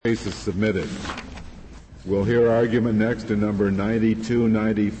Case is submitted. We'll hear argument next in number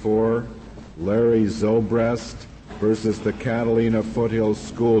 9294, Larry Zobrest versus the Catalina Foothills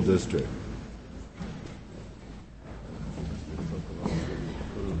School District.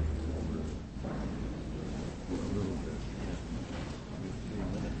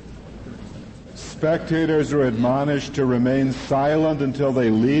 Spectators are admonished to remain silent until they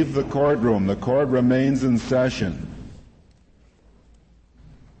leave the courtroom. The court remains in session.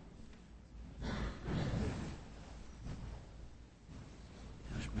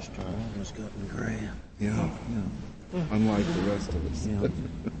 Yeah. Unlike the rest of us. Yeah.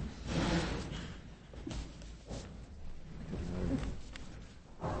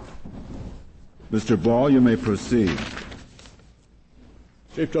 Mr. Ball, you may proceed.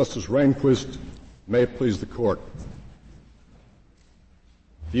 Chief Justice Rehnquist, may it please the Court.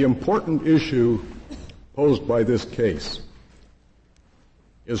 The important issue posed by this case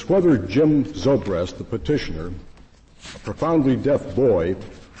is whether Jim Zobrest, the petitioner, a profoundly deaf boy,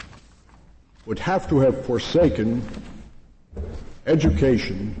 would have to have forsaken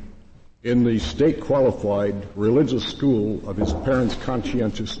education in the state-qualified religious school of his parents'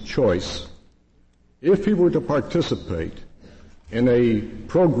 conscientious choice if he were to participate in a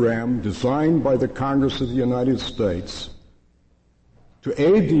program designed by the Congress of the United States to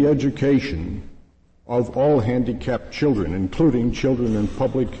aid the education of all handicapped children, including children in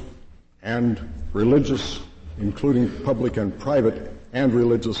public and religious, including public and private and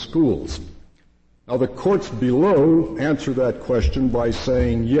religious schools. Now, the courts below answer that question by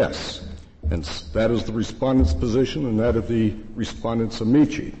saying yes, and that is the respondent's position and that of the respondent's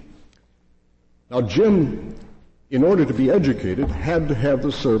amici. Now, Jim, in order to be educated, had to have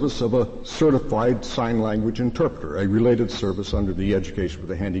the service of a certified sign language interpreter, a related service under the Education for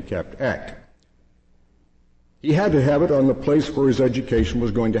the Handicapped Act. He had to have it on the place where his education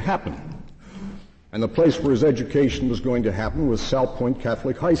was going to happen. And the place where his education was going to happen was South Point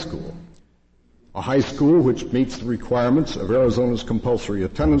Catholic High School, a high school which meets the requirements of Arizona's compulsory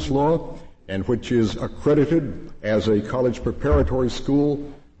attendance law and which is accredited as a college preparatory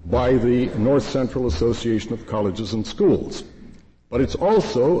school by the North Central Association of Colleges and Schools. But it's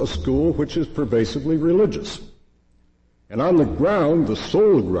also a school which is pervasively religious. And on the ground, the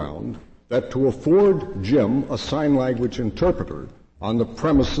sole ground, that to afford Jim a sign language interpreter on the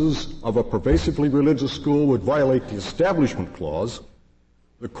premises of a pervasively religious school would violate the Establishment Clause,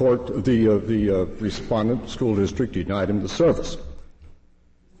 the respondent school district denied him the service.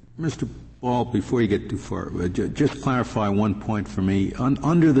 Mr. Ball, before you get too far, just clarify one point for me.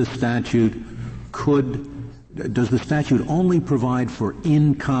 Under the statute, does the statute only provide for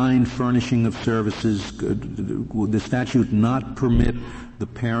in-kind furnishing of services? Would the statute not permit the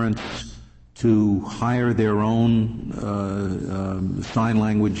parents to hire their own sign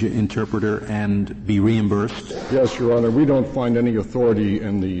language interpreter and be reimbursed? Yes, Your Honor. We don't find any authority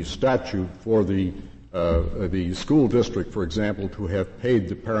in the statute for the school district, for example, to have paid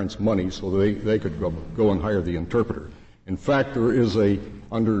the parents money so they could go and hire the interpreter. In fact, there is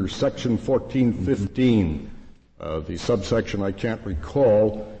under Section 1415, the subsection I can't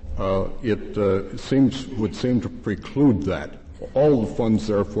recall, it would seem to preclude that. All the funds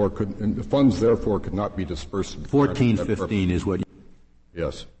therefore could not be dispersed. 1415 is what you...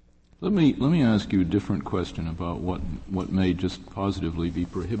 Yes. Let me ask you a different question about what may just positively be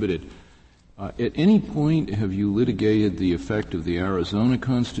prohibited. At any point have you litigated the effect of the Arizona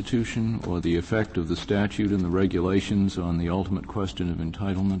Constitution or the effect of the statute and the regulations on the ultimate question of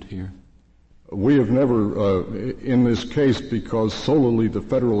entitlement here? We have never, in this case, because solely the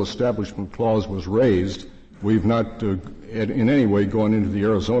Federal Establishment Clause was raised, we've not in any way gone into the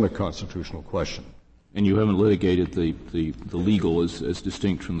Arizona constitutional question. And you haven't litigated the legal as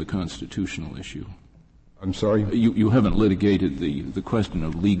distinct from the constitutional issue? I'm sorry? You haven't litigated the question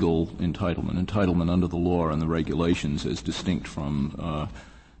of legal entitlement under the law and the regulations as distinct from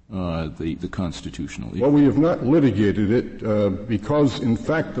the constitutional issue? Well, we have not litigated it because, in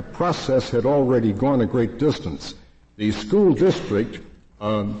fact, the process had already gone a great distance. The school district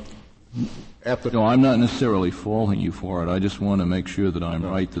No, I'm not necessarily faulting you for it. I just want to make sure that I'm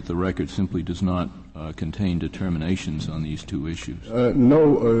right, that the record simply does not contain determinations on these two issues.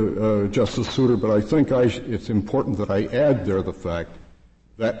 No, Justice Souter, but I think it's important that I add there the fact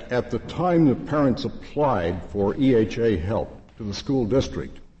that at the time the parents applied for EHA help to the school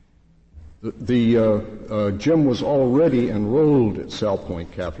district, Jim was already enrolled at South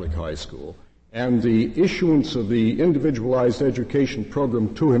Point Catholic High School, and the issuance of the individualized education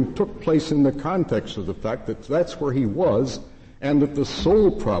program to him took place in the context of the fact that that's where he was, and that the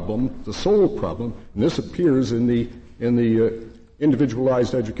sole problem, and this appears in the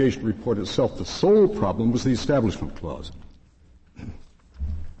individualized education report itself. The sole problem was the Establishment Clause.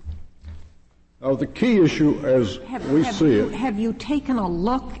 Now, the key issue as we see it... Have you taken a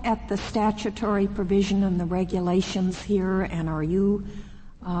look at the statutory provision and the regulations here, and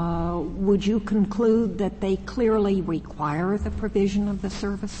would you conclude that they clearly require the provision of the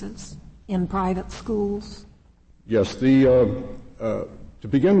services in private schools? Yes. To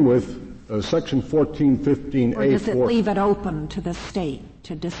begin with, Section 1415A4... Or does it leave it open to the state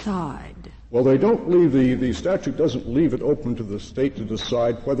to decide? Well, they don't leave the statute doesn't leave it open to the state to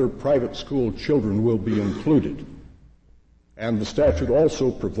decide whether private school children will be included. And the statute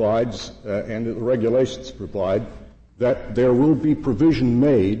also provides, and the regulations provide, that there will be provision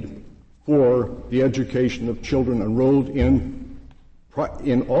made for the education of children enrolled in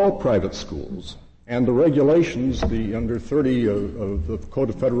all private schools. And the regulations, the under 30 of the Code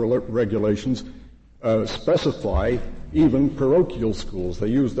of Federal Regulations, specify even parochial schools. They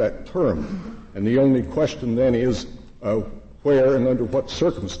use that term. And the only question then is where and under what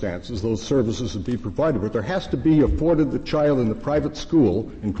circumstances those services would be provided. But there has to be afforded the child in the private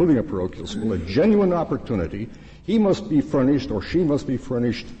school, including a parochial school, a genuine opportunity. He must be furnished or she must be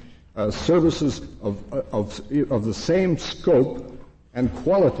furnished services of the same scope and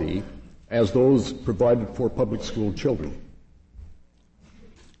quality as those provided for public school children.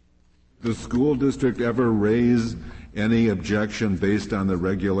 Does the school district ever raise any objection based on the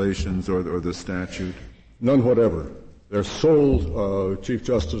regulations or the statute? None whatever. Their sole, Chief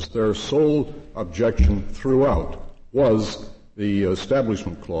Justice, their sole objection throughout was the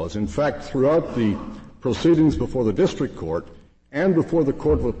Establishment Clause. In fact, throughout the proceedings before the district court and before the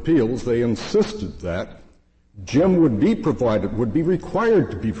Court of Appeals, they insisted that Jim would be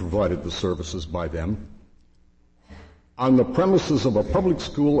required to be provided the services by them on the premises of a public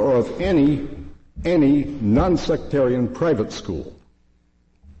school or of any non-sectarian private school.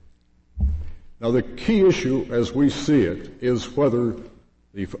 Now, the key issue, as we see it, is whether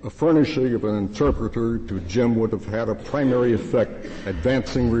the furnishing of an interpreter to Jim would have had a primary effect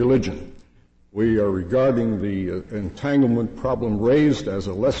advancing religion. We are regarding the entanglement problem raised as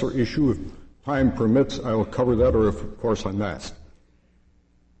a lesser issue. If time permits, I will cover that, or if, of course, I'm asked.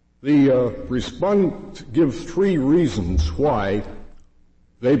 The respondent gives three reasons why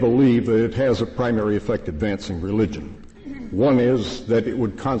they believe that it has a primary effect advancing religion. One is that it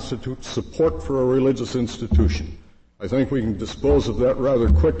would constitute support for a religious institution. I think we can dispose of that rather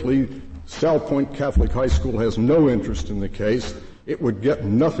quickly. Sal Point Catholic High School has no interest in the case. It would get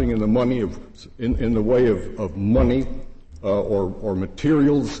nothing in the money in the way of money or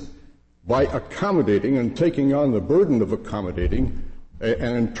materials by accommodating and taking on the burden of accommodating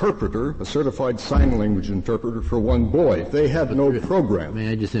an interpreter, a certified sign language interpreter for one boy. They have no program. May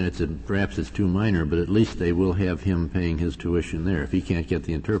I just say, perhaps it's too minor, but at least they will have him paying his tuition there. If he can't get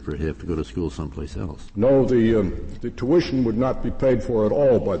the interpreter, he'll have to go to school someplace else. No, the tuition would not be paid for at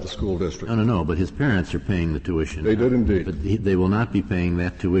all by the school district. No, but his parents are paying the tuition. They did indeed. But they will not be paying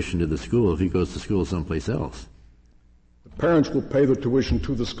that tuition to the school if he goes to school someplace else. The parents will pay the tuition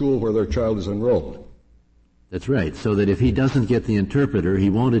to the school where their child is enrolled. That's right, so that if he doesn't get the interpreter, he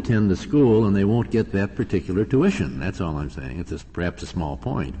won't attend the school and they won't get that particular tuition. That's all I'm saying. It's perhaps a small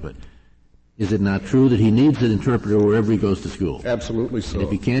point, but is it not true that he needs an interpreter wherever he goes to school? Absolutely so. And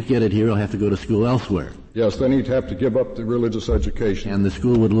if he can't get it here, he'll have to go to school elsewhere. Yes, then he'd have to give up the religious education. And the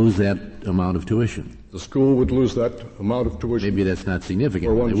school would lose that amount of tuition. The school would lose that amount of tuition. Maybe that's not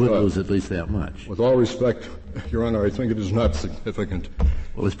significant, but they would lose at least that much. With all respect, Your Honor, I think it is not significant.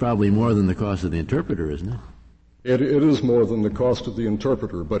 Well, it's probably more than the cost of the interpreter, isn't it? It is more than the cost of the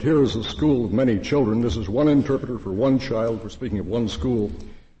interpreter, but here is a school of many children. This is one interpreter for one child. We're speaking of one school.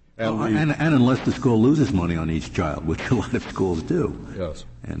 And unless the school loses money on each child, which a lot of schools do. Yes.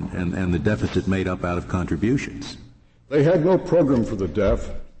 And the deficit made up out of contributions. They had no program for the deaf.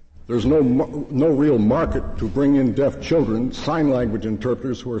 There's no real market to bring in deaf children. Sign language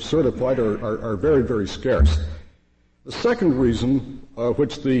interpreters who are certified are very, very scarce. The second reason,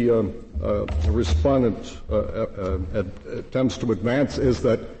 which the respondent attempts to advance, is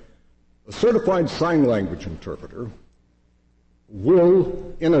that a certified sign language interpreter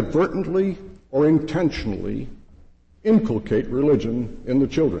will inadvertently or intentionally inculcate religion in the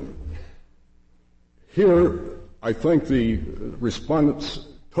children. Here, I think the respondent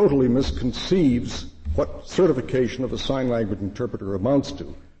totally misconceives what certification of a sign language interpreter amounts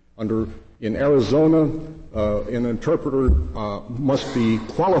to. In Arizona, an interpreter must be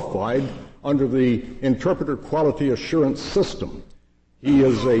qualified under the Interpreter Quality Assurance System. He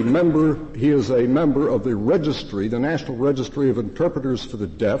is a member of the registry, the National Registry of Interpreters for the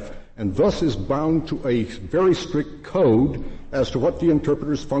Deaf, and thus is bound to a very strict code as to what the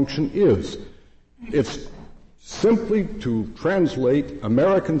interpreter's function is. It's simply to translate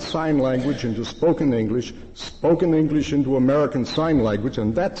American Sign Language into spoken English into American Sign Language,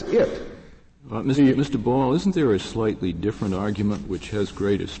 and that's it. Mr. Ball, isn't there a slightly different argument which has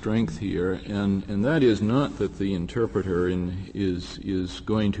greater strength here, and that is not that the interpreter is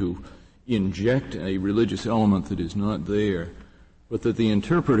going to inject a religious element that is not there, but that the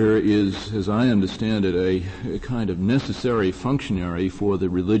interpreter is, as I understand it, a kind of necessary functionary for the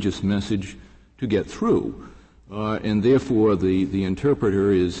religious message to get through. And therefore the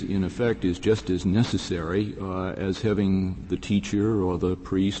interpreter is, in effect, is just as necessary as having the teacher or the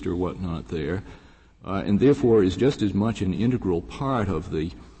priest or whatnot there, and therefore is just as much an integral part of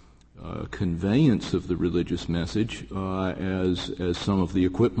the conveyance of the religious message as some of the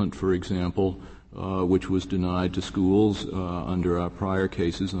equipment, for example, which was denied to schools under our prior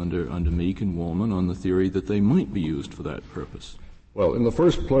cases under Meek and Woolman on the theory that they might be used for that purpose. Well, in the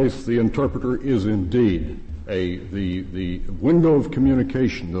first place, the interpreter is indeed the window of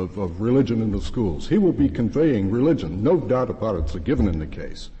communication of religion in the schools. He will be conveying religion, no doubt about it. It's a given in the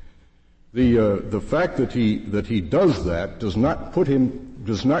case. The fact that he does that does not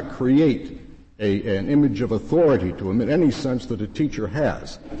create an image of authority to him in any sense that a teacher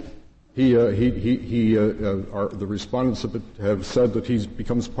has. The respondents have said that he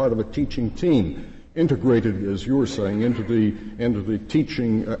becomes part of a teaching team, integrated, as you were saying, into the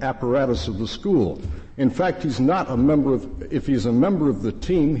teaching apparatus of the school. In fact, he's not a member of. If he's a member of the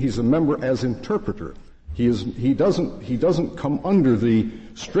team, he's a member as interpreter. He doesn't come under the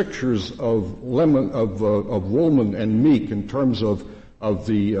strictures of Woolman and Meek in terms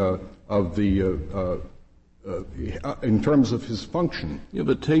in terms of his function. Yeah,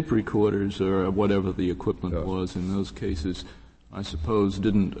 but tape recorders or whatever the equipment was in those cases, I suppose,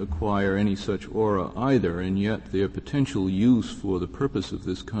 didn't acquire any such aura either, and yet their potential use for the purpose of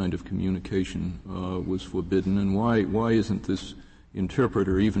this kind of communication was forbidden. And why isn't this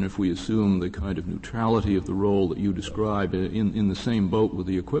interpreter, even if we assume the kind of neutrality of the role that you describe, in the same boat with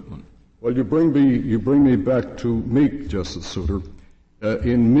the equipment? Well, you bring me back to Meek, Justice Souter.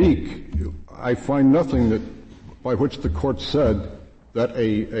 In Meek, I find nothing by which the court said that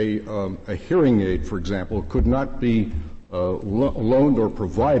a hearing aid, for example, could not be loaned or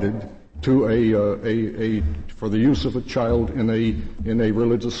provided to for the use of a child in a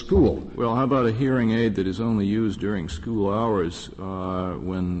religious school. Well, how about a hearing aid that is only used during school hours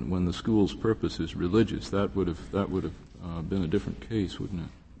when the school's purpose is religious? That would have been a different case, wouldn't it?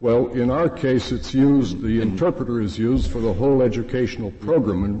 Well, in our case, it's used. The interpreter is used for the whole educational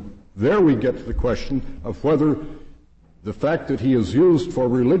program, and there we get to the question of whether the fact that he is used for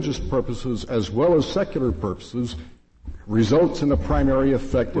religious purposes as well as secular purposes results in a primary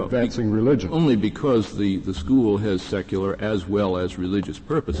effect advancing religion. Only because the school has secular as well as religious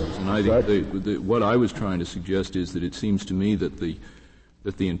purposes. And I think what I was trying to suggest is that it seems to me that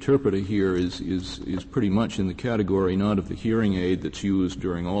the interpreter here is pretty much in the category not of the hearing aid that's used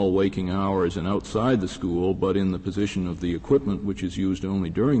during all waking hours and outside the school, but in the position of the equipment which is used only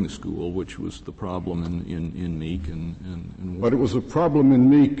during the school, which was the problem in Meek and But it was a problem in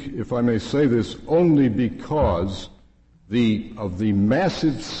Meek, if I may say this, only because of the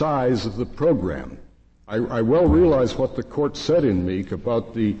massive size of the program. I well realize what the court said in Meek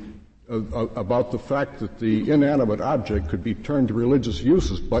about the fact that the inanimate object could be turned to religious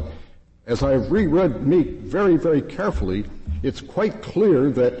uses, but as I have reread Meek very, very carefully, it's quite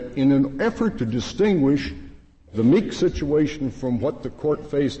clear that in an effort to distinguish the Meek situation from what the court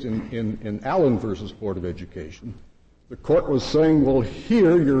faced in Allen versus Board of Education, the court was saying, well,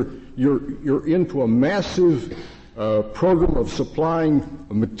 here you're into a massive program of supplying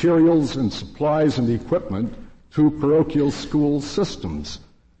materials and supplies and equipment to parochial school systems.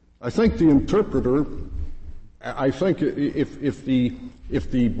 I think the interpreter, if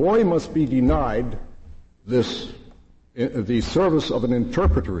the boy must be denied the service of an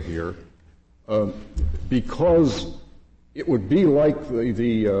interpreter here, because it would be like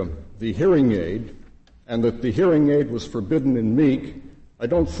the hearing aid, and that the hearing aid was forbidden in Meek, I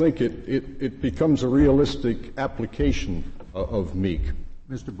don't think it becomes a realistic application of Meek.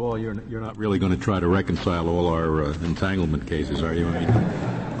 Mr. Ball, you're not really going to try to reconcile all our entanglement cases, are you? I mean,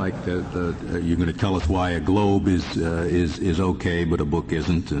 like you're going to tell us why a globe is okay, but a book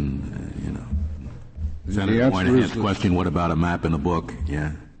isn't, and you know. Senator Moynihan's question: what about a map in a book?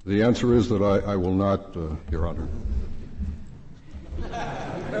 Yeah. The answer is that I will not, Your Honor.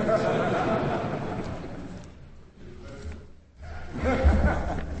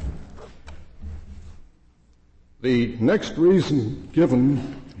 The next reason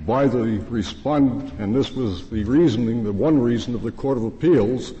given by the respondent, and this was the reasoning, the one reason of the Court of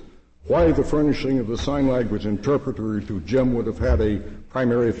Appeals, why the furnishing of the sign language interpreter to Jim would have had a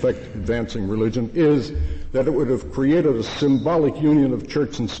primary effect advancing religion, is that it would have created a symbolic union of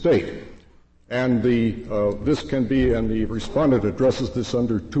church and state. And this can be, and the respondent addresses this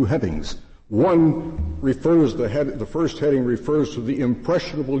under two headings. One refers, the first heading refers to the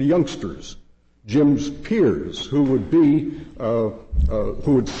impressionable youngsters, Jim's peers, who would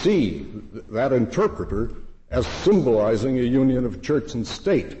see that interpreter as symbolizing a union of church and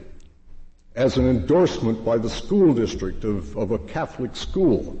state, as an endorsement by the school district of a Catholic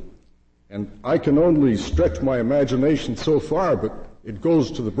school. And I can only stretch my imagination so far, but it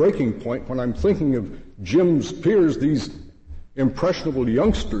goes to the breaking point when I'm thinking of Jim's peers, these impressionable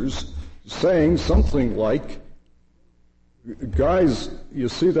youngsters, saying something like, guys, you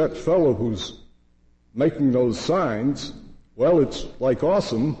see that fellow who's making those signs? Well, it's like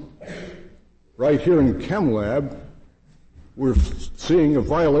awesome. Right here in ChemLab, we're seeing a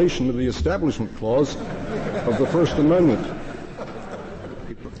violation of the Establishment Clause of the First Amendment.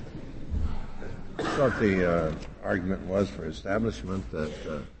 I thought the argument was for establishment that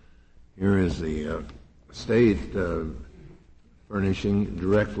here is the state furnishing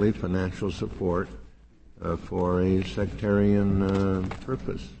directly financial support for a sectarian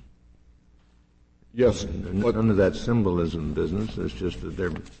purpose. Yes. None of that symbolism business. It's just that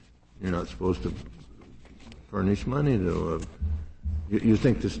you're not supposed to furnish money to. You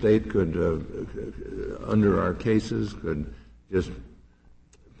think the state could, under our cases, could just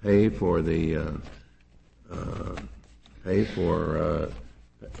pay for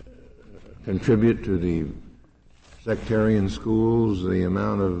contribute to the sectarian schools the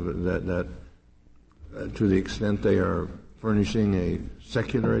amount of that to the extent they are furnishing a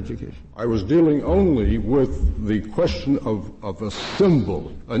secular education? I was dealing only with the question of a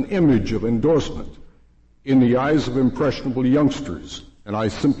symbol, an image of endorsement in the eyes of impressionable youngsters. And I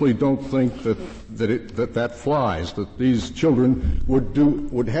simply don't think that flies, that these children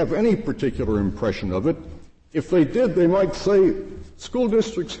would have any particular impression of it. If they did, they might say, school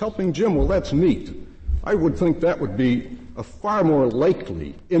district's helping Jim. Well, that's neat. I would think that would be a far more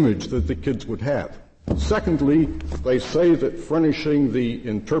likely image that the kids would have. Secondly, they say that furnishing the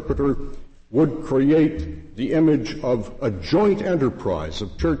interpreter would create the image of a joint enterprise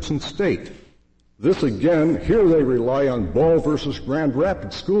of church and state. This again, here they rely on Ball versus Grand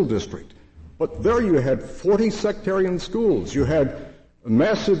Rapids School District. But there you had 40 sectarian schools. You had a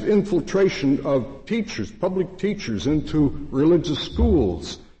massive infiltration of teachers, public teachers, into religious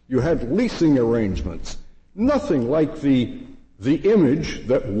schools. You had leasing arrangements. Nothing like the image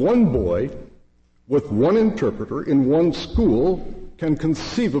that one boy with one interpreter in one school can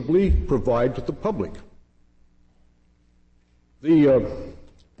conceivably provide to the public.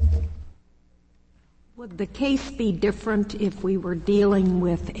 Would the case be different if we were dealing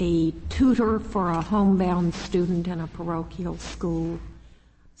with a tutor for a homebound student in a parochial school,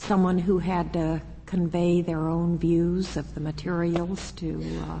 someone who had to convey their own views of the materials to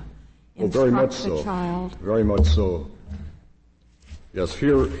instruct the child? Very much so. Yes,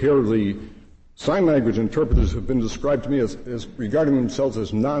 here the sign language interpreters have been described to me as regarding themselves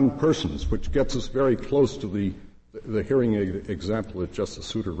as non-persons, which gets us very close to the hearing example that Justice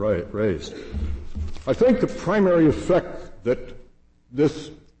Souter raised. I think the primary effect that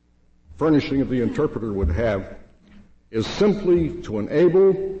this furnishing of the interpreter would have is simply to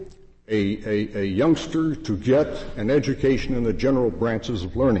enable a youngster to get an education in the general branches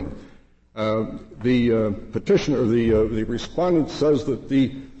of learning. The petitioner, the respondent says that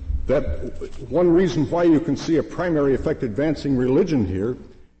one reason why you can see a primary effect advancing religion here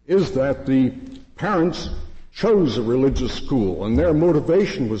is that the parents chose a religious school, and their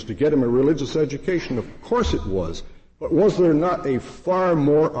motivation was to get him a religious education. Of course it was. But was there not a far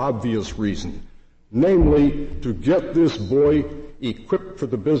more obvious reason? Namely, to get this boy equipped for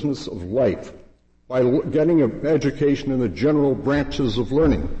the business of life by getting an education in the general branches of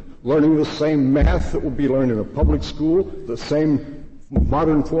learning the same math that will be learned in a public school, the same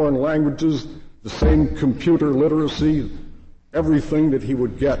modern foreign languages, the same computer literacy, everything that he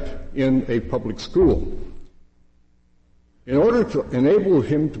would get in a public school. In order to enable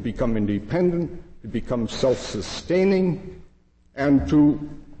him to become independent, to become self-sustaining, and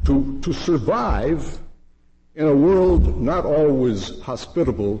to survive in a world not always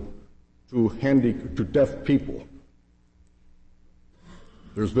hospitable to deaf people.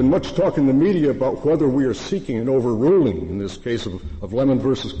 There's been much talk in the media about whether we are seeking an overruling, in this case of Lemon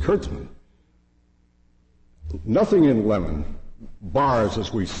versus Kurtzman. Nothing in Lemon bars,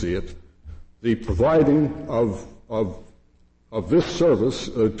 as we see it, the providing of of this service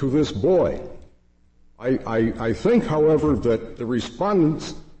to this boy. I think, however, that the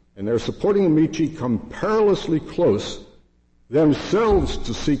respondents and their supporting amici come perilously close themselves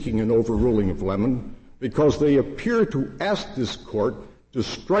to seeking an overruling of Lemon, because they appear to ask this court to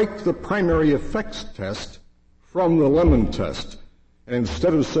strike the primary effects test from the Lemon test. And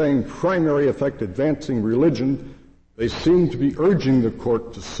instead of saying primary effect advancing religion, they seem to be urging the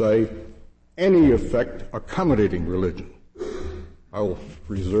court to say any effect accommodating religion. I'll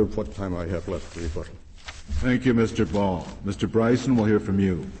reserve what time I have left for rebuttal. Thank you, Mr. Ball. Mr. Bryson, we'll hear from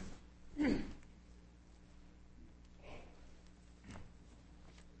you.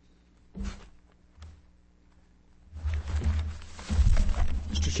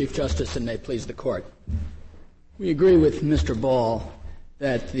 Mr. Chief Justice, and may it please the Court. We agree with Mr. Ball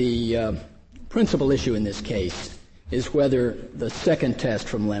that the principal issue in this case is whether the second test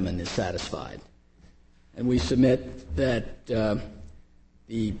from Lemon is satisfied. And we submit that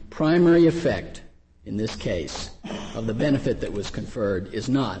the primary effect in this case of the benefit that was conferred is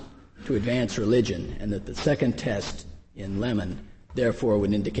not to advance religion, and that the second test in Lemon therefore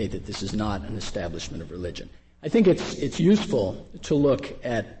would indicate that this is not an establishment of religion. I think it's useful to look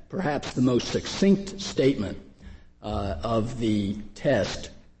at perhaps the most succinct statement of the test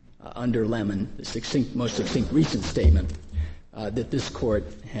under Lemon, the most succinct recent statement that this Court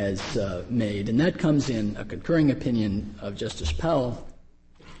has made, and that comes in a concurring opinion of Justice Powell,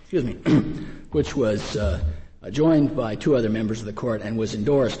 which was joined by two other members of the Court and was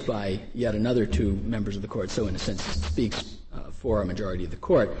endorsed by yet another two members of the Court, so in a sense speaks for a majority of the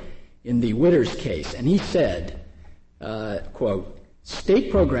Court, in the Witters case. And he said, quote,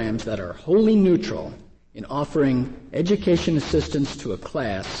 "State programs that are wholly neutral in offering education assistance to a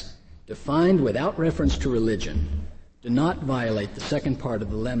class defined without reference to religion do not violate the second part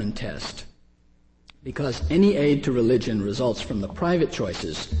of the Lemon test, because any aid to religion results from the private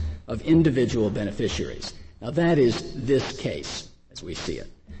choices of individual beneficiaries." Now that is this case, as we see it.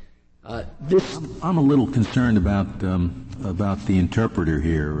 I'm a little concerned about the interpreter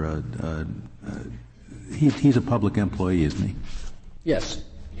here. He's a public employee, isn't he? Yes.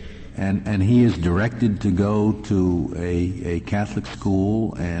 And he is directed to go to a Catholic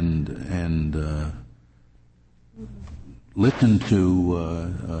school and listen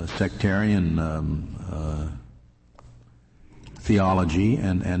to sectarian theology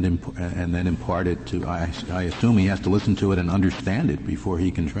and then impart it to. I assume he has to listen to it and understand it before he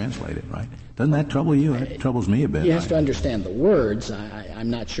can translate it, right? Doesn't that trouble you? That troubles me a bit. He has to understand the words. I'm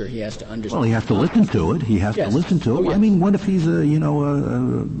not sure he has to understand. Well, he has to listen to it. He has to listen to it. Oh, yes. I mean, what if he's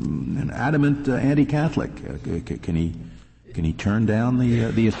an adamant anti-Catholic? Can he turn down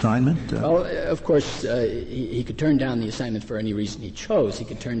the assignment? Well, of course, he could turn down the assignment for any reason he chose. He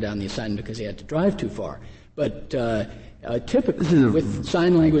could turn down the assignment because he had to drive too far. But typically, with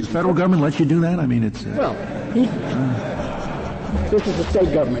sign language, the federal government lets you do that. I mean, it's well. This is the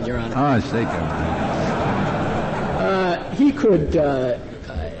state government, Your Honor. Ah, state government. He could.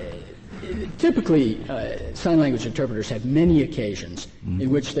 Typically, sign language interpreters have many occasions in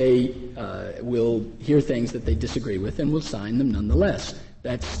which they will hear things that they disagree with and will sign them nonetheless.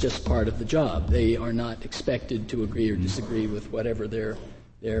 That's just part of the job. They are not expected to agree or disagree with whatever they're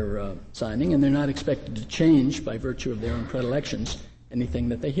signing, and they're not expected to change by virtue of their own predilections anything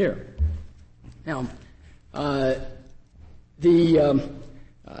that they hear. Now, the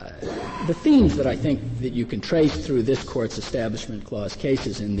themes that I think that you can trace through this Court's Establishment Clause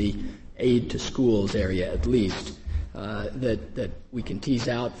cases in the aid to schools area, at least, that we can tease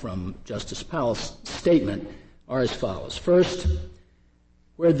out from Justice Powell's statement are as follows. First,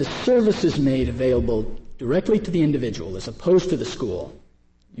 where the service is made available directly to the individual as opposed to the school,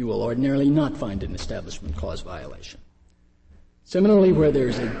 you will ordinarily not find an Establishment Clause violation. Similarly, where there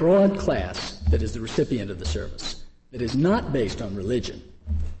is a broad class that is the recipient of the service that is not based on religion,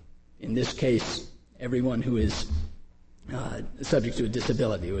 in this case, everyone who is subject to a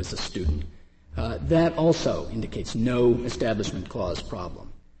disability, who is a student, that also indicates no Establishment Clause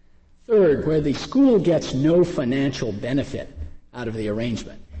problem. Third, where the school gets no financial benefit out of the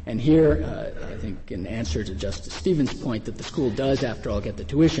arrangement. And here, I think in answer to Justice Stevens' point that the school does, after all, get the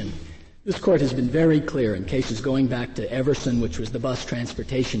tuition, this Court has been very clear in cases going back to Everson, which was the bus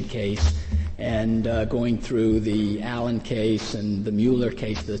transportation case, and going through the Allen case and the Mueller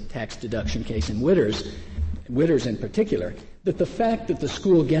case, the tax deduction case, and Witters in particular, that the fact that the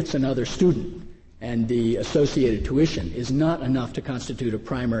school gets another student and the associated tuition is not enough to constitute a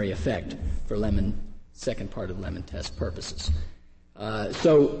primary effect for second part of Lemon test purposes.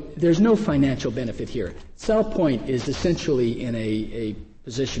 So there's no financial benefit here. Sell Point is essentially in a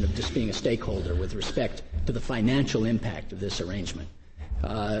position of just being a stakeholder with respect to the financial impact of this arrangement.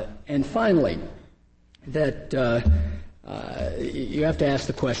 And finally, that you have to ask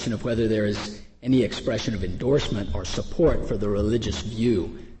the question of whether there is any expression of endorsement or support for the religious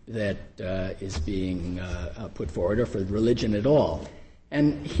view that is being put forward, or for religion at all.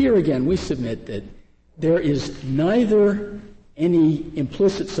 And here again, we submit that there is neither any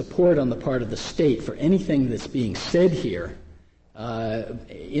implicit support on the part of the state for anything that's being said here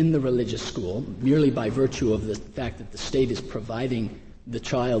in the religious school, merely by virtue of the fact that the state is providing the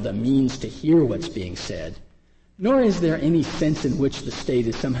child a means to hear what's being said, nor is there any sense in which the state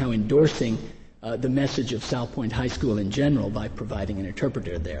is somehow endorsing the message of South Point High School in general by providing an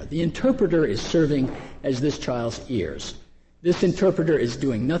interpreter there. The interpreter is serving as this child's ears. This interpreter is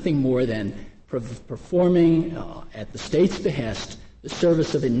doing nothing more than performing at the state's behest the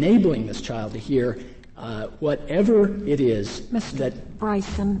service of enabling this child to hear whatever it is Mr.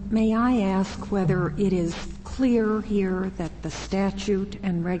 Bryson, may I ask whether it is clear here that the statute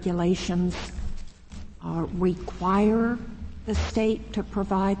and regulations require the state to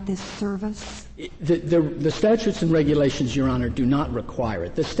provide this service? The statutes and regulations, Your Honor, do not require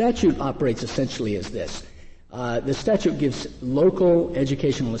it. The statute operates essentially as this. The statute gives local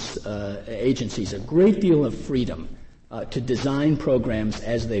educational agencies a great deal of freedom to design programs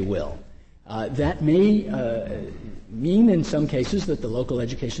as they will. That may mean in some cases that the local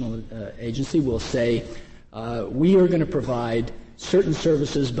educational agency will say, we are going to provide certain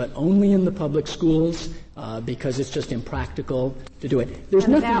services but only in the public schools because it's just impractical to do it. There's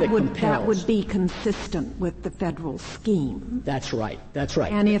nothing that compels. That would be consistent with the federal scheme. That's right. That's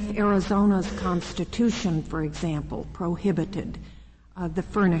right. And if Arizona's Constitution, for example, prohibited the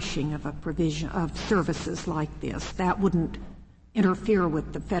furnishing of a provision of services like this, that wouldn't interfere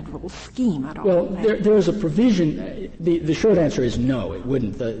with the federal scheme at all. Well, there is a provision. The short answer is no, it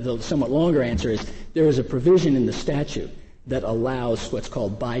wouldn't. The somewhat longer answer is there is a provision in the statute that allows what's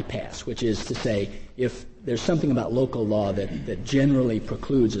called bypass, which is to say if there's something about local law that generally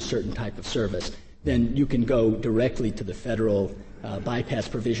precludes a certain type of service, then you can go directly to the federal bypass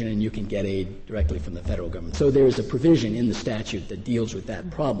provision and you can get aid directly from the federal government. So there is a provision in the statute that deals with that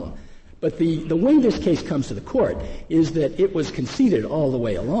problem. But the way this case comes to the court is that it was conceded all the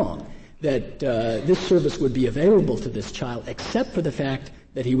way along that this service would be available to this child except for the fact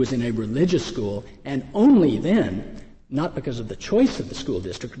that he was in a religious school, and only then, not because of the choice of the school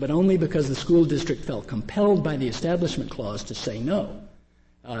district, but only because the school district felt compelled by the Establishment Clause to say no.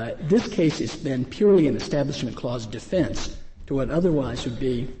 This case is then purely an Establishment Clause defense to what otherwise would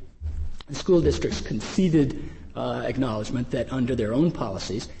be the school district's conceded acknowledgement that under their own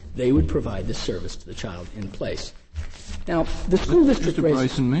policies they would provide this service to the child in place. Now, the school district Mr.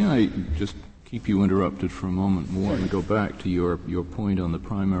 Bryson, may I just keep you interrupted for a moment more and go back to your point on the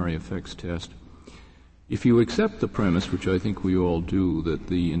primary effects test? If you accept the premise, which I think we all do, that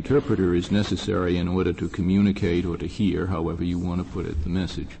the interpreter is necessary in order to communicate or to hear, however you want to put it, the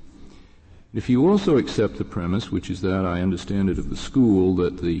message, if you also accept the premise, which is that I understand it of the school,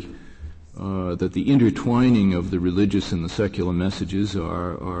 that the intertwining of the religious and the secular messages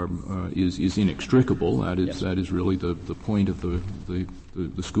is inextricable, that is really the point of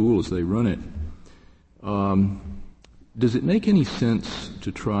the school as they run it. Does it make any sense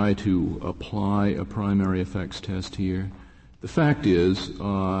to try to apply a primary effects test here? The fact is,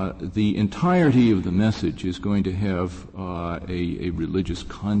 the entirety of the message is going to have a religious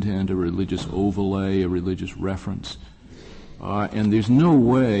content, a religious overlay, a religious reference. And there's no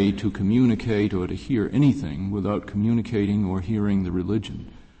way to communicate or to hear anything without communicating or hearing the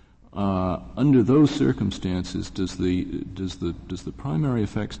religion. Under those circumstances, does the primary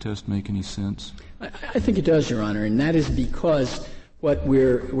effects test make any sense? I think it does, Your Honor, and that is because what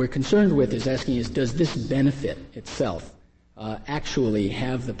we're concerned with is asking is, does this benefit itself actually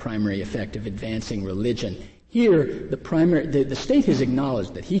have the primary effect of advancing religion? Here, the state has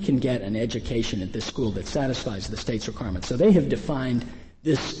acknowledged that he can get an education at this school that satisfies the state's requirements. So they have defined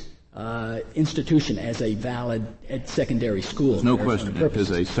this institution as a valid secondary school. There's no question. It has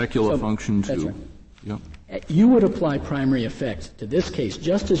a secular function too. Right. Yep. You would apply primary effect to this case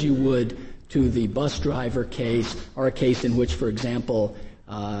just as you would to the bus driver case or a case in which, for example,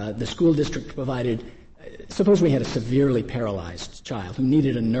 the school district provided, suppose we had a severely paralyzed child who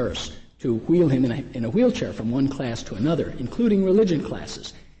needed a nurse to wheel him in a wheelchair from one class to another, including religion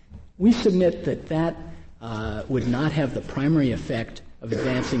classes. We submit that would not have the primary effect of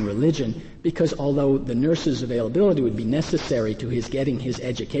advancing religion because although the nurse's availability would be necessary to his getting his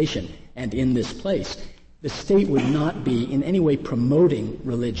education and in this place, the state would not be in any way promoting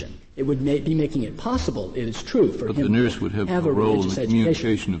religion. It would be making it possible, it is true, for but him the nurse would have a a role in religious the education.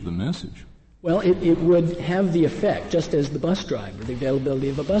 communication of the message. Well, it would have the effect, just as the bus driver, the availability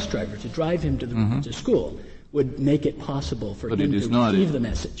of a bus driver to drive him to school would make it possible for him to receive the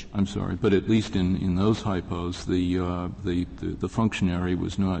message. I'm sorry, but at least in those hypos, the functionary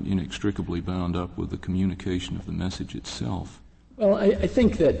was not inextricably bound up with the communication of the message itself. Well, I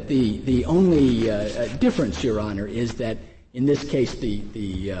think that the only difference, Your Honor, is that in this case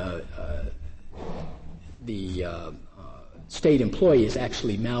the state employee is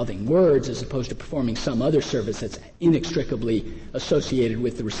actually mouthing words as opposed to performing some other service that's inextricably associated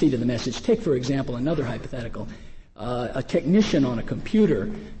with the receipt of the message. Take, for example, another hypothetical. A technician on a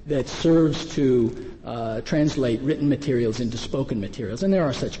computer that serves to translate written materials into spoken materials, and there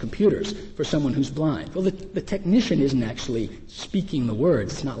are such computers for someone who's blind. Well, the technician isn't actually speaking the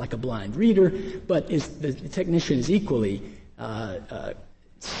words. It's not like a blind reader, but the technician is equally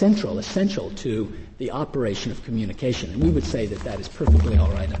essential to the operation of communication. And we would say that that is perfectly all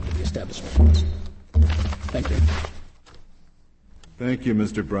right under the Establishment Clause. Thank you. Thank you,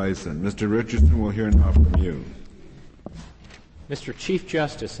 Mr. Bryson. Mr. Richardson, we'll hear now from you. Mr. Chief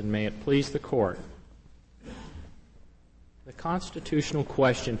Justice, and may it please the Court, the constitutional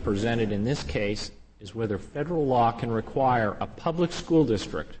question presented in this case is whether federal law can require a public school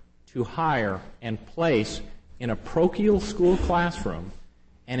district to hire and place in a parochial school classroom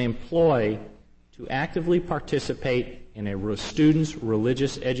an employee to actively participate in a student's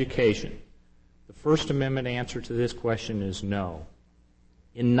religious education. The First Amendment answer to this question is no.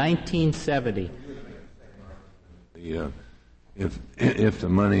 In 1970, if the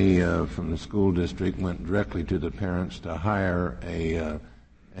money from the school district went directly to the parents to hire an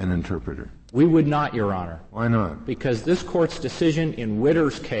interpreter, we would not, Your Honor. Why not? Because this Court's decision in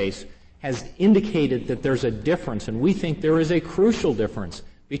Witter's case has indicated that there's a difference, and we think there is a crucial difference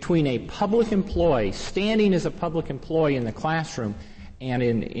between a public employee standing as a public employee in the classroom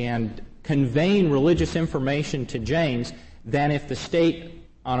and conveying religious information to James than if the state,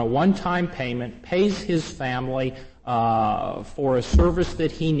 on a one-time payment, pays his family for a service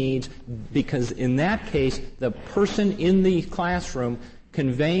that he needs, because in that case, the person in the classroom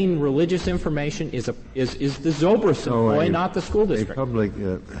conveying religious information is the Zobrest employee, not the school district. A public,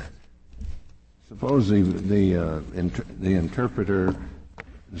 suppose the interpreter,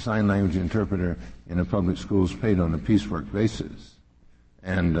 the sign language interpreter in a public school is paid on a piecework basis,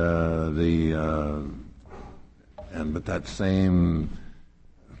 but that same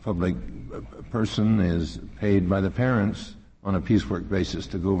public person is paid by the parents on a piecework basis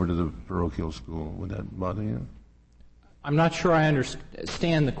to go over to the parochial school. Would that bother you? I'm not sure I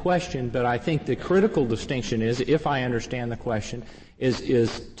understand the question, but I think the critical distinction is, if I understand the question,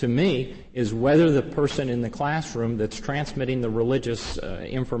 is to me, is whether the person in the classroom that's transmitting the religious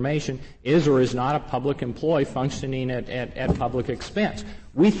information is or is not a public employee functioning at public expense.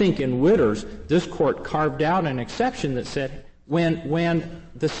 We think in Witter's, this Court carved out an exception that said when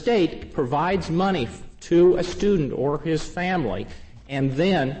the state provides money to a student or his family and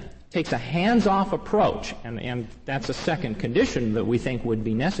then takes a hands-off approach, and that's a second condition that we think would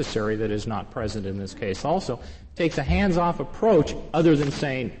be necessary that is not present in this case also, takes a hands-off approach other than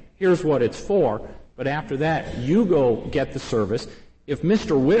saying, here's what it's for, but after that, you go get the service. If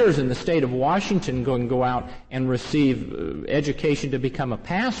Mr. Witter's in the state of Washington going to go out and receive education to become a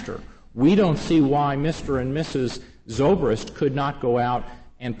pastor, we don't see why Mr. and Mrs. Zobrest could not go out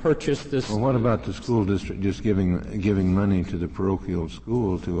and purchase this. Well, what about the school district just giving money to the parochial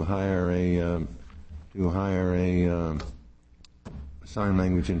school to hire a sign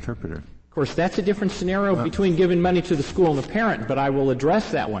language interpreter? Of course, that's a different scenario between giving money to the school and the parent, but I will address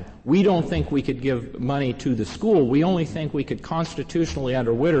that one. We don't think we could give money to the school. We only think we could constitutionally,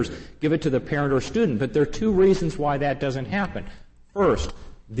 under Witter's, give it to the parent or student. But there are two reasons why that doesn't happen. First,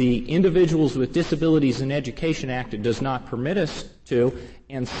 the Individuals with Disabilities in Education Act does not permit us to.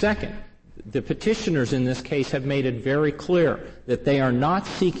 And second, the petitioners in this case have made it very clear that they are not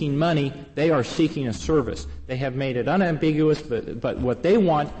seeking money, they are seeking a service. They have made it unambiguous, but what they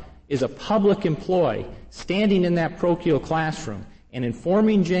want is a public employee standing in that parochial classroom and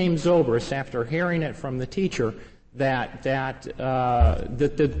informing James Zobrest, after hearing it from the teacher, that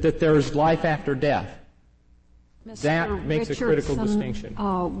there's life after death. Mr. That makes Richardson, a critical distinction.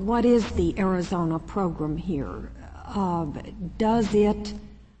 What is the Arizona program here? Does it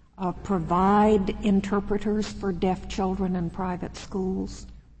provide interpreters for deaf children in private schools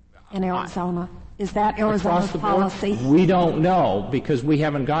in Arizona? Is that Arizona's policy? We don't know because we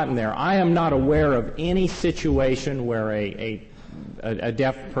haven't gotten there. I am not aware of any situation where a a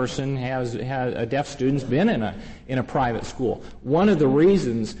deaf person has a deaf student's been in a private school. One of the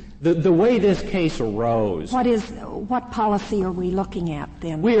reasons, the way this case arose. What policy are we looking at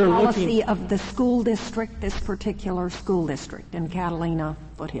then? We are policy of the school district, this particular school district in Catalina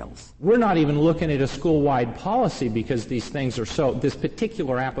Foothills. We're not even looking at a school-wide policy because these things are this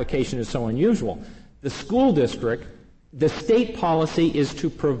particular application is so unusual. The school district, the state policy is to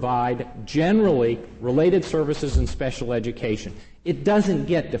provide generally related services and special education. It doesn't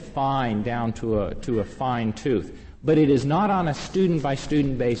get defined down to a fine tooth, but it is not on a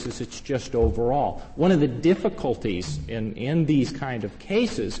student-by-student basis. It's just overall. One of the difficulties in these kind of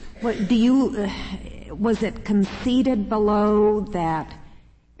cases. Was it conceded below that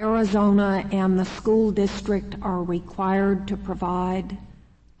Arizona and the school district are required to provide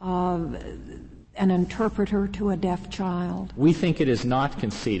an interpreter to a deaf child? We think it is not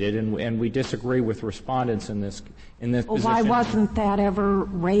conceded, and we disagree with respondents in this position. Why wasn't that ever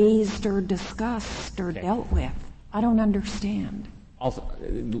raised or discussed or dealt with? I don't understand.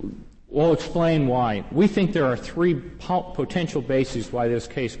 We'll explain why. We think there are three potential bases why this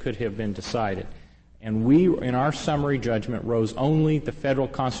case could have been decided. And we, in our summary judgment, rose only the federal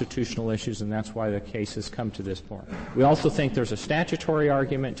constitutional issues, and that's why the case has come to this point. We also think there's a statutory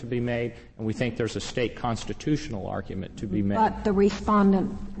argument to be made, and we think there's a state constitutional argument to be made. But the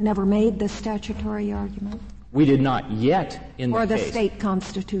respondent never made the statutory argument? We did not yet in the case. Or the state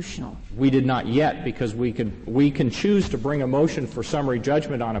constitutional? We did not yet because we can choose to bring a motion for summary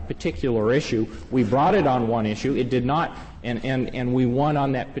judgment on a particular issue. We brought it on one issue. It did not, and we won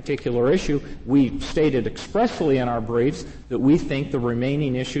on that particular issue. We stated expressly in our briefs that we think the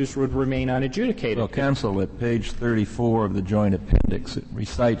remaining issues would remain unadjudicated. Well, counsel, at page 34 of the joint appendix, it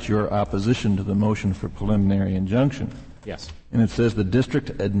recites your opposition to the motion for preliminary injunction. Yes. And it says the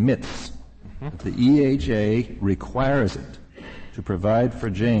district admits that the EHA requires it to provide for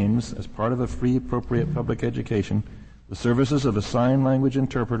James, as part of a free, appropriate public education, the services of a sign language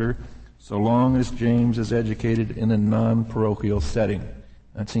interpreter so long as James is educated in a non-parochial setting.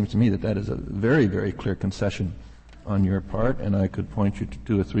 That seems to me that is a very, very clear concession on your part, and I could point you to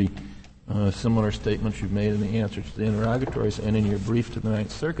two or three similar statements you've made in the answers to the interrogatories and in your brief to the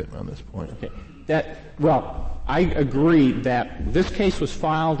Ninth Circuit on this point. Okay. I agree that this case was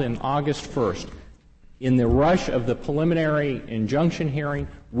filed in August 1st. In the rush of the preliminary injunction hearing,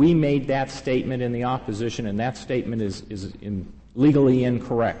 we made that statement in the opposition, and that statement is legally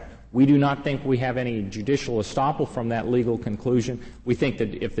incorrect. We do not think we have any judicial estoppel from that legal conclusion. We think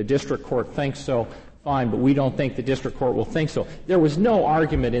that if the district court thinks so, fine, but we don't think the district court will think so. There was no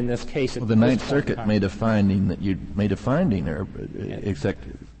argument in this case. Well, the Ninth Circuit made a finding that you made a finding, or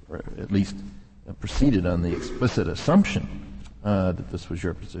at least proceeded on the explicit assumption that this was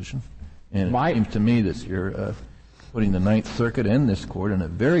your position. And it seems to me that you're putting the Ninth Circuit and this court in a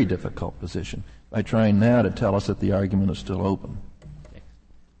very difficult position by trying now to tell us that the argument is still open.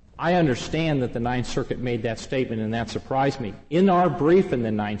 I understand that the Ninth Circuit made that statement, and that surprised me. In our brief in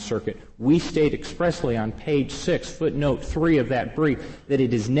the Ninth Circuit, we state expressly on page 6, footnote 3 of that brief, that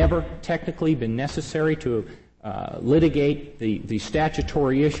it has never technically been necessary to litigate the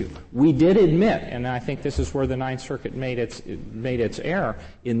statutory issue. We did admit, and I think this is where the Ninth Circuit made its error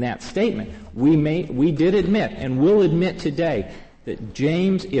in that statement. We did admit, and will admit today, that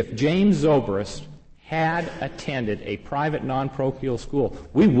if James Zobrest had attended a private non-parochial school,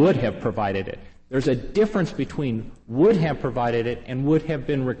 we would have provided it. There's a difference between would have provided it and would have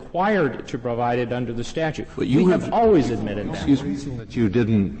been required to provide it under the statute. But you have always admitted that. The reason that you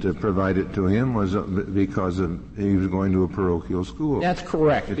didn't provide it to him was because he was going to a parochial school. That's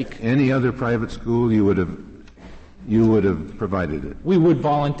correct. Any other private school, you would have provided it. We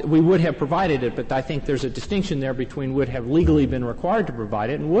would have provided it, but I think there's a distinction there between would have legally been required to provide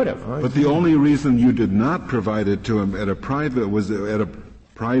it and would have. But the only reason you did not provide it to him at a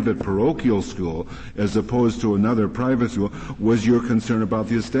private parochial school as opposed to another private school was your concern about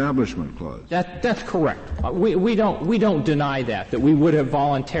the Establishment Clause. That's correct. We don't deny that we would have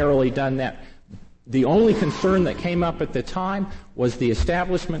voluntarily done that. The only concern that came up at the time was the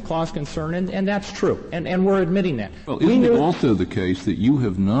Establishment Clause concern, and that's true, and we're admitting that. Well, isn't it also the case that you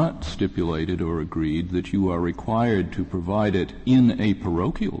have not stipulated or agreed that you are required to provide it in a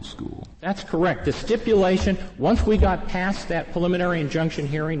parochial school? That's correct. The stipulation, once we got past that preliminary injunction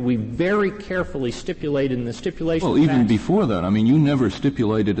hearing, we very carefully stipulated in the stipulation. Well, even before that, you never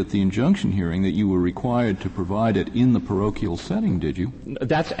stipulated at the injunction hearing that you were required to provide it in the parochial setting, did you?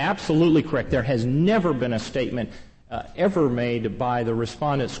 That's absolutely correct. There has never been a statement ever made by the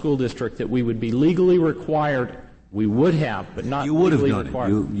respondent school district that we would be legally required We would have, but not you would have legally done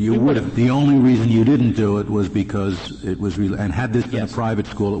required. it. You would have. The only reason you didn't do it was because it was, and had this been Yes. a private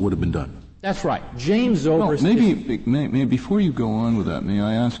school, it would have been done. That's right. James Zobrest. May, before you go on with that, may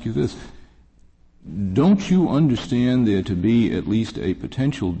I ask you this? Don't you understand there to be at least a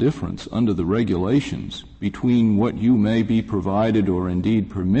potential difference under the regulations between what you may be provided or indeed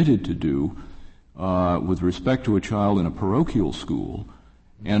permitted to do with respect to a child in a parochial school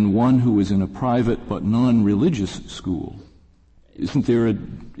and one who is in a private but non-religious school? Isn't there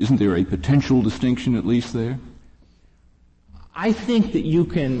a potential distinction at least there? I think that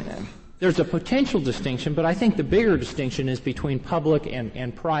there's a potential distinction, but I think the bigger distinction is between public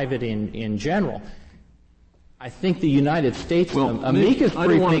and private in general. I think the United States amicus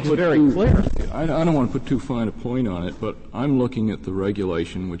brief makes it very clear. I don't want to put too fine a point on it, but I'm looking at the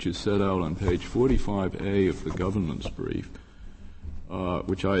regulation which is set out on page 45A of the government's brief,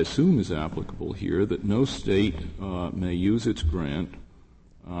 which I assume is applicable here, that no state may use its grant,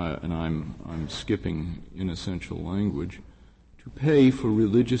 and I'm skipping inessential language, to pay for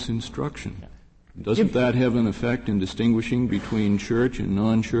religious instruction. Doesn't that have an effect in distinguishing between church and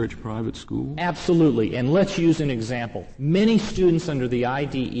non-church private schools? Absolutely. And let's use an example. Many students under the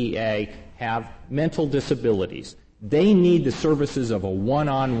IDEA have mental disabilities. They need the services of a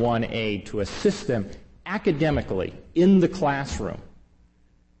one-on-one aide to assist them academically in the classroom.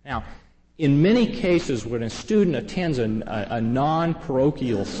 Now, in many cases when a student attends a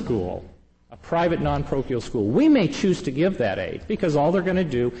non-parochial school, a private non-parochial school, we may choose to give that aid because all they're going to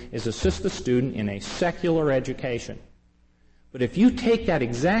do is assist the student in a secular education. But if you take that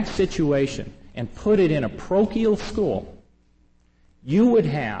exact situation and put it in a parochial school, you would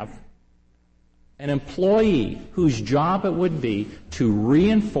have an employee whose job it would be to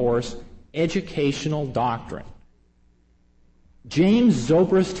reinforce educational doctrine. James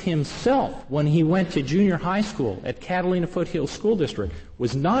Zobrest himself, when he went to junior high school at Catalina Foothills School District,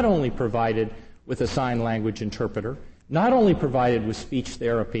 was not only provided with a sign language interpreter, not only provided with speech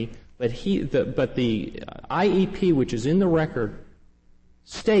therapy, but the IEP, which is in the record,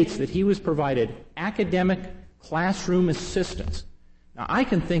 states that he was provided academic classroom assistance. Now, I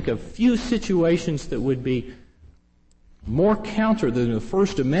can think of few situations that would be more counter than the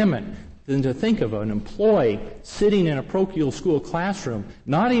First Amendment than to think of an employee sitting in a parochial school classroom,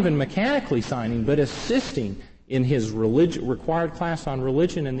 not even mechanically signing, but assisting in his required class on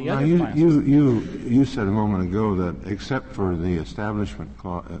religion and the other classes. You said a moment ago that except for the establishment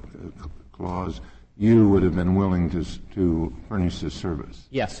clause, you would have been willing to furnish this service.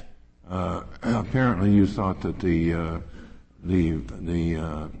 Yes. Apparently, you thought that the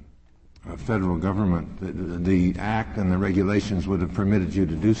federal government, the act and the regulations would have permitted you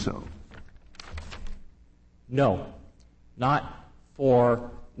to do so. No, not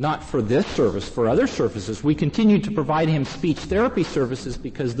for this service. For other services, we continue to provide him speech therapy services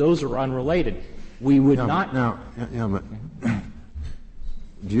because those are unrelated. We would not. But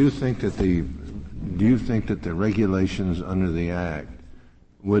do you think that the regulations under the act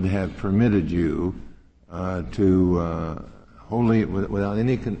would have permitted you to wholly, without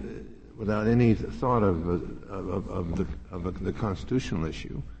any thought of the constitutional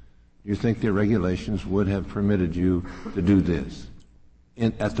issue? Do you think the regulations would have permitted you to do this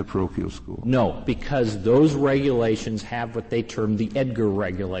at the parochial school? No, because those regulations have what they term the Edgar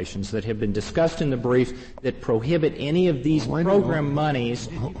regulations that have been discussed in the brief that prohibit any of these program monies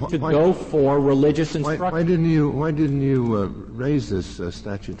to go for religious instruction. Why didn't you raise this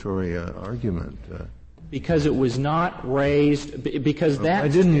statutory argument? Because it was not raised. Because that. Why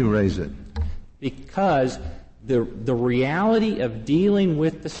didn't you raise it? Because the reality of dealing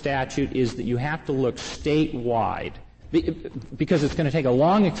with the statute is that you have to look statewide. Because it's going to take a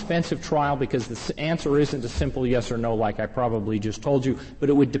long, expensive trial because the answer isn't a simple yes or no like I probably just told you, but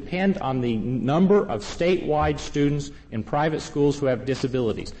it would depend on the number of statewide students in private schools who have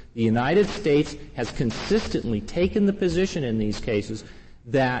disabilities. The United States has consistently taken the position in these cases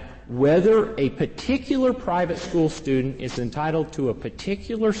that whether a particular private school student is entitled to a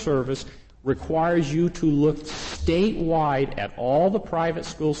particular service requires you to look statewide at all the private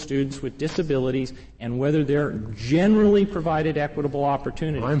school students with disabilities and whether they're generally provided equitable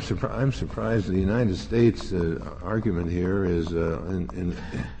opportunities. Well, I'm surprised the United States argument here is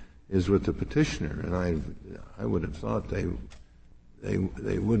with the petitioner, and I would have thought they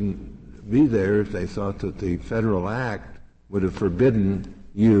wouldn't be there if they thought that the federal act would have forbidden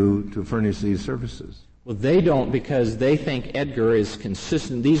you to furnish these services. Well, they don't, because they think Edgar is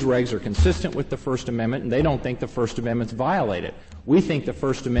consistent. These regs are consistent with the First Amendment, and they don't think the First Amendment's violated. We think the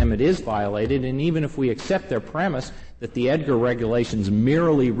First Amendment is violated, and even if we accept their premise that the Edgar regulations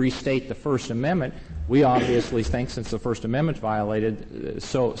merely restate the First Amendment, we obviously think since the First Amendment's violated,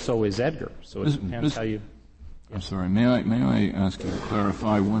 so is Edgar. So it depends how you... I'm sorry. May I ask you to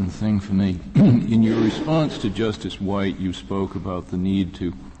clarify one thing for me? In your response to Justice White, you spoke about the need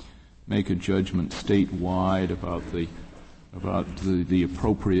to make a judgment statewide about the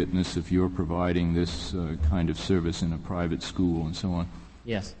appropriateness of your providing this kind of service in a private school and so on.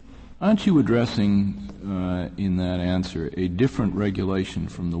 Yes. Aren't you addressing in that answer a different regulation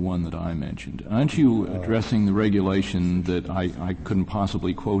from the one that I mentioned? Aren't you addressing the regulation that I couldn't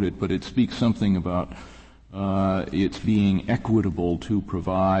possibly quote it, but it speaks something about it's being equitable to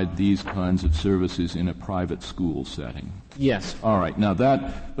provide these kinds of services in a private school setting? Yes. All right. Now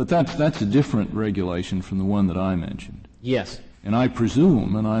that's a different regulation from the one that I mentioned. Yes. And I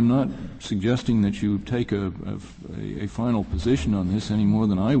presume, and I'm not suggesting that you take a final position on this any more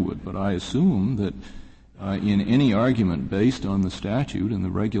than I would, but I assume that in any argument based on the statute and the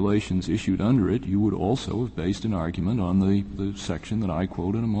regulations issued under it, you would also have based an argument on the section that I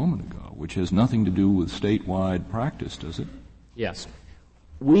quoted a moment ago, which has nothing to do with statewide practice, does it? Yes.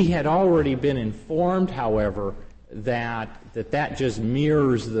 We had already been informed, however, that just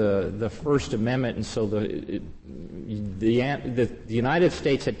mirrors the First Amendment, and so the United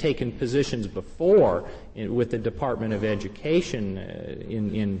States had taken positions before with the Department of Education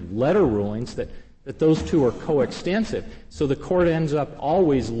in letter rulings that those two are coextensive. So the court ends up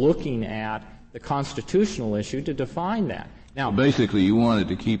always looking at the constitutional issue to define that. Now, basically, you wanted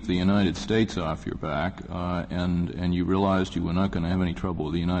to keep the United States off your back, and you realized you were not going to have any trouble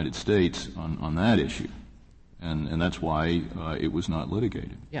with the United States on that issue. And that's why it was not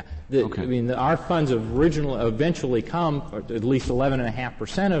litigated. Yeah. Okay. I mean, our funds eventually come, or at least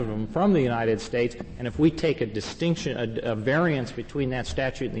 11.5% of them, from the United States. And if we take a distinction, a variance between that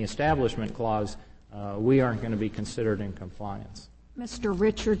statute and the Establishment Clause, we aren't going to be considered in compliance. Mr.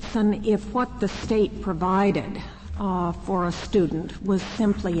 Richardson, if what the state provided for a student was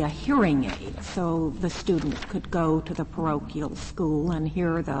simply a hearing aid, so the student could go to the parochial school and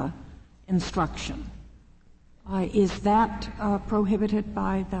hear the instruction, is that prohibited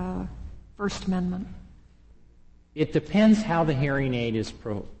by the First Amendment? It depends how the hearing aid is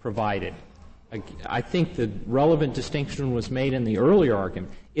provided. I think the relevant distinction was made in the earlier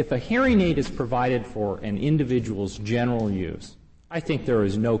argument. If a hearing aid is provided for an individual's general use, I think there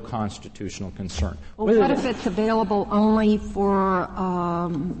is no constitutional concern. Well, what if it's available only for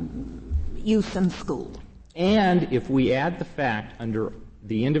use in school? And if we add the fact under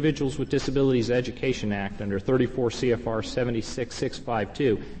the Individuals with Disabilities Education Act, under 34 CFR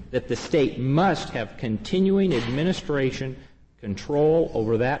 76652, that the state must have continuing administration control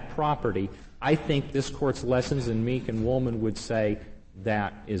over that property, I think this Court's lessons in Meek and Woolman would say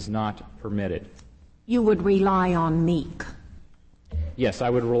that is not permitted. You would rely on Meek? Yes, I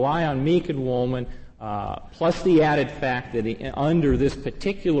would rely on Meek and Woolman, plus the added fact that under this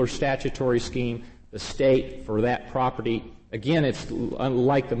particular statutory scheme, the state, for that property, again, it's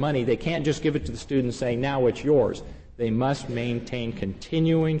unlike the money. They can't just give it to the student and say, now it's yours. They must maintain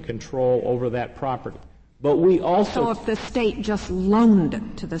continuing control over that property. But we also... So if the state just loaned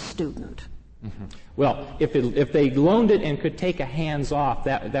it to the student? Mm-hmm. Well, if they loaned it and could take a hands-off,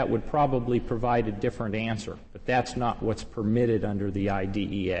 that would probably provide a different answer. But that's not what's permitted under the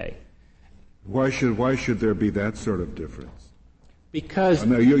IDEA. Why should there be that sort of difference? Because...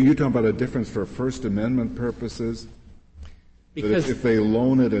 Now, you're talking about a difference for First Amendment purposes? Because if they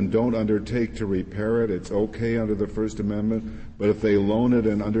loan it and don't undertake to repair it, it's okay under the First Amendment, but if they loan it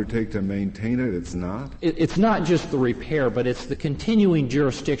and undertake to maintain it, it's not? It's not just the repair, but it's the continuing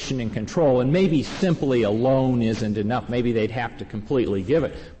jurisdiction and control, and maybe simply a loan isn't enough. Maybe they'd have to completely give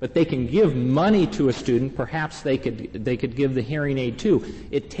it. But they can give money to a student. Perhaps they could give the hearing aid too.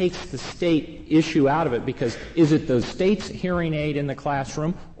 It takes the state issue out of it, because is it the state's hearing aid in the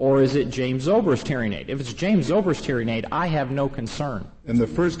classroom, or is it James Zobrest hearing aid? If it's James Zobrest hearing aid, I have no concern. And the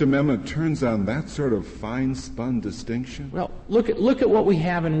First Amendment turns on that sort of fine-spun distinction? Well, look at what we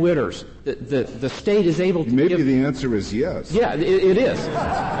have in Witters. The state is able to Maybe the answer is yes. Yeah, it is.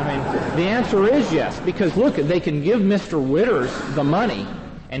 I mean, the answer is yes, because look, they can give Mr. Witters the money,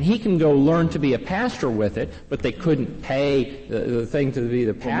 and he can go learn to be a pastor with it, but they couldn't pay the thing to be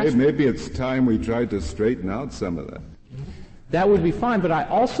the pastor. Well, maybe it's time we tried to straighten out some of that. That would be fine, but I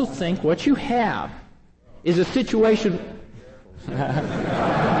also think what you have is a situation...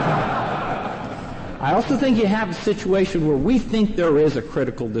 I also think you have a situation where we think there is a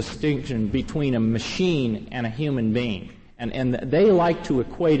critical distinction between a machine and a human being. And they like to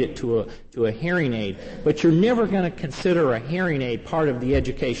equate it to a hearing aid, but you're never going to consider a hearing aid part of the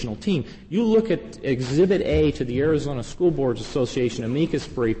educational team. You look at Exhibit A to the Arizona School Boards Association amicus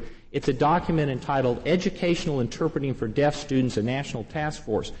brief. It's a document entitled Educational Interpreting for Deaf Students, a National Task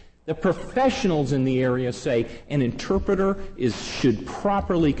Force. The professionals in the area say an interpreter should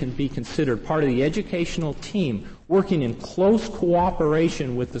properly be considered part of the educational team, working in close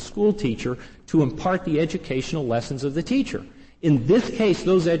cooperation with the school teacher to impart the educational lessons of the teacher. In this case,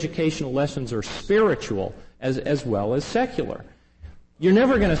 those educational lessons are spiritual as well as secular. You're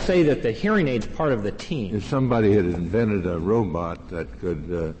never going to say that the hearing aid's part of the team. If somebody had invented a robot that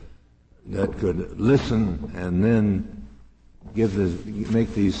could listen and then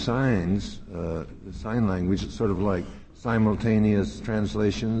make these signs, the sign language, sort of like simultaneous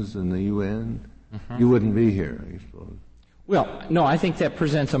translations in the UN, you wouldn't be here, I suppose. Well, no, I think that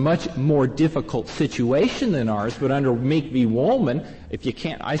presents a much more difficult situation than ours, but under Meek v. Woolman, if you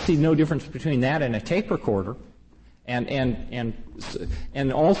can't, I see no difference between that and a tape recorder. And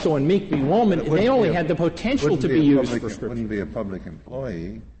also in Meek v. Woolman, they only had the potential to be used for scripture. It wouldn't be a public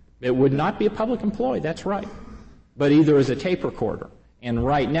employee. It would not be a public employee, that's right. But either as a tape recorder. And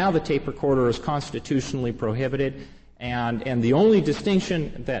right now the tape recorder is constitutionally prohibited. And the only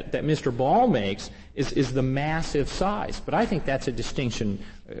distinction that Mr. Ball makes is the massive size. But I think that's a distinction,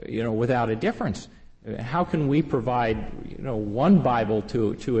 without a difference. How can we provide, one Bible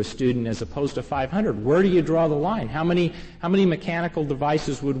to a student as opposed to 500? Where do you draw the line? How many mechanical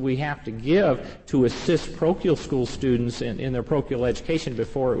devices would we have to give to assist parochial school students in their parochial education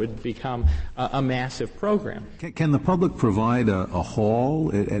before it would become a massive program? Can the public provide a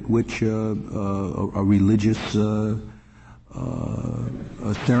hall at which a religious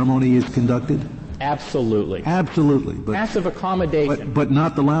ceremony is conducted? Absolutely. Absolutely. But, passive accommodation. But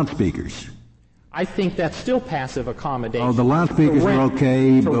not the loudspeakers. I think that's still passive accommodation. Oh, the loudspeakers are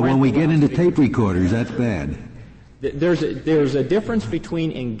okay, but when we get into tape recorders, that's bad. There's a difference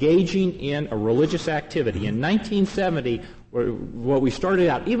between engaging in a religious activity. In 1970, what we started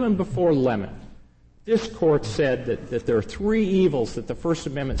out, even before Lemon, this court said that there are three evils that the First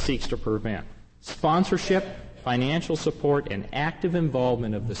Amendment seeks to prevent: sponsorship, financial support, and active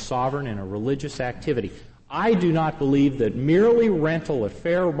involvement of the sovereign in a religious activity. I do not believe that merely rental at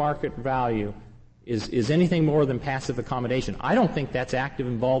fair market value is anything more than passive accommodation. I don't think that's active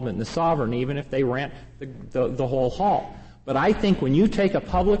involvement in the sovereign, even if they rent the whole hall. But I think when you take a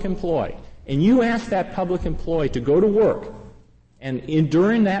public employee and you ask that public employee to go to work and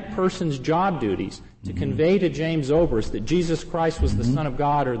during that person's job duties to convey to James Zobrest that Jesus Christ was the Son of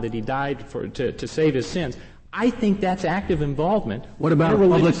God or that he died to save his sins, I think that's active involvement. What about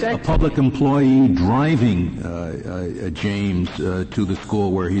a public employee driving James to the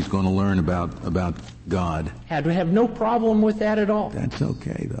school where he's going to learn about God? Had to have no problem with that at all. That's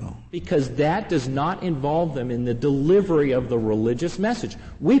okay, though. Because that does not involve them in the delivery of the religious message.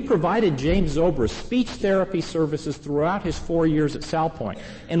 We provided James Zobrest speech therapy services throughout his 4 years at Salpointe,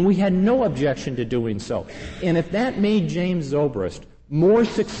 and we had no objection to doing so. And if that made James Zobrest more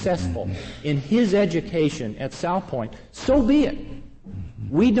successful in his education at Salpointe, so be it.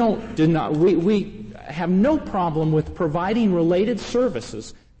 We have no problem with providing related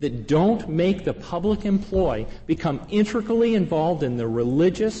services that don't make the public employee become intricately involved in the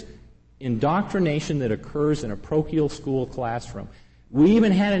religious indoctrination that occurs in a parochial school classroom. We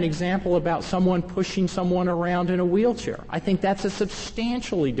even had an example about someone pushing someone around in a wheelchair. I think that's a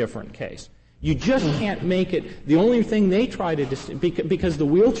substantially different case. You just can't make it. The only thing they try to because the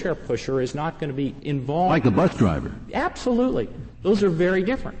wheelchair pusher is not going to be involved. Like a bus driver. Absolutely. Those are very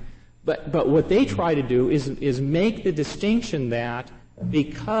different. But what they try to do is make the distinction that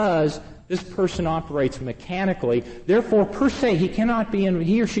because this person operates mechanically, therefore per se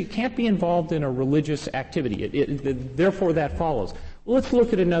he or she can't be involved in a religious activity. Therefore that follows. Well, let's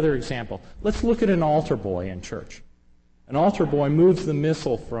look at another example. Let's look at an altar boy in church. An altar boy moves the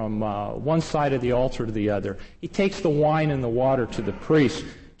missal from one side of the altar to the other. He takes the wine and the water to the priest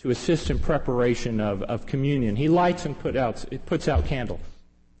to assist in preparation of communion. He lights and puts out candle.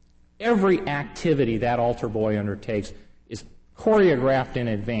 Every activity that altar boy undertakes is choreographed in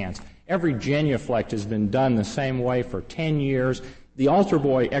advance. Every genuflect has been done the same way for 10 years. The altar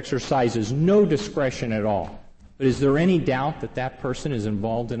boy exercises no discretion at all. But is there any doubt that that person is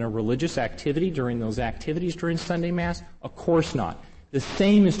involved in a religious activity during those activities during Sunday Mass? Of course not. The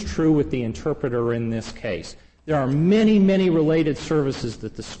same is true with the interpreter in this case. There are many, many related services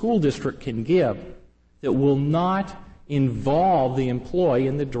that the school district can give that will not involve the employee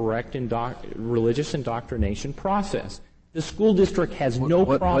in the direct religious indoctrination process. The school district has no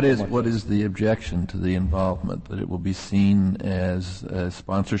problem with What is the objection to the involvement? That it will be seen as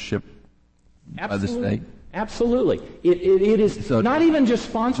sponsorship by the state? Absolutely. It is not even just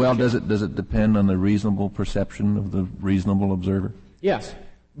sponsorship. Well, does it depend on the reasonable perception of the reasonable observer? Yes.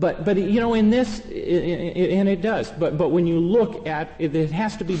 But in this, and it does. But when you look at it, it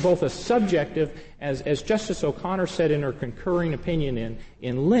has to be both a subjective, as Justice O'Connor said in her concurring opinion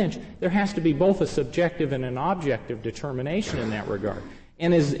in Lynch, there has to be both a subjective and an objective determination in that regard.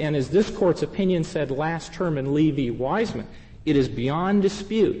 And as this Court's opinion said last term in Lee v. Wiseman, it is beyond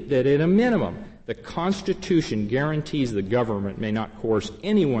dispute that at a minimum, the Constitution guarantees the government may not coerce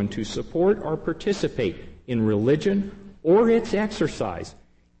anyone to support or participate in religion or its exercise.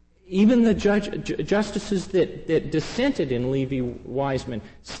 Even the justices that dissented in Lee v. Wiseman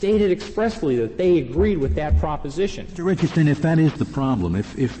stated expressly that they agreed with that proposition. Mr. Richardson, if that is the problem,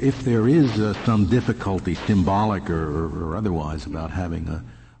 if there is some difficulty, symbolic or otherwise, about having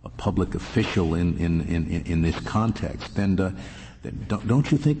a public official in this context, then don't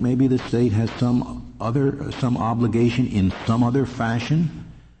you think maybe the state has some obligation in some other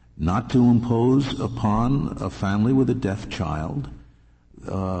fashion not to impose upon a family with a deaf child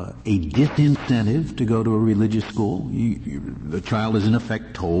a disincentive to go to a religious school? The child is in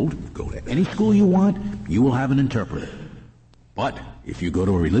effect told, go to any school you want, you will have an interpreter. But if you go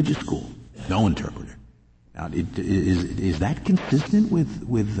to a religious school, no interpreter. Now, is that consistent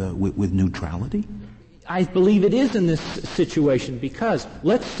with neutrality? I believe it is in this situation because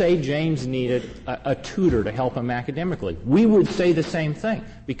let's say James needed a tutor to help him academically. We would say the same thing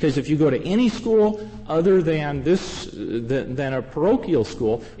because if you go to any school other than than a parochial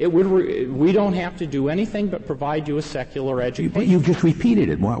school, we don't have to do anything but provide you a secular education. But you've just repeated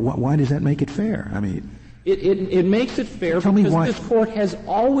it. Why does that make it fair? I mean, it makes it fair because this Court has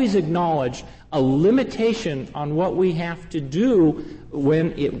always acknowledged a limitation on what we have to do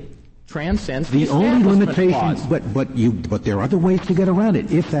when it transcends the only limitation. But there are other ways to get around it.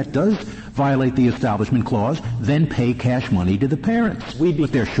 If that does violate the Establishment Clause, then pay cash money to the parents.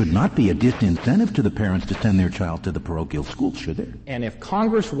 But there should not be a disincentive to the parents to send their child to the parochial school, should there? And if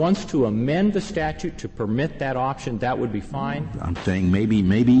Congress wants to amend the statute to permit that option, that would be fine. I'm saying maybe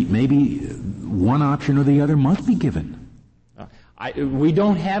one option or the other must be given. We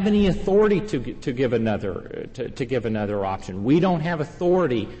don't have any authority to give another option. We don't have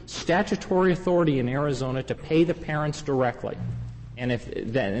statutory authority in Arizona to pay the parents directly. And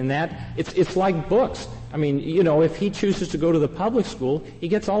it's like books. I mean, if he chooses to go to the public school, he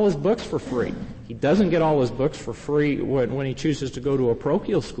gets all his books for free. He doesn't get all his books for free when he chooses to go to a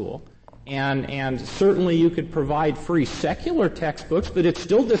parochial school. And certainly you could provide free secular textbooks, but it's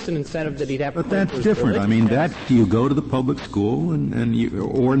still just an incentive that he'd have to pay. But that's different. I mean, you go to the public school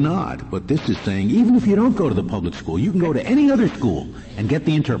or not. But this is saying even if you don't go to the public school, you can go to any other school and get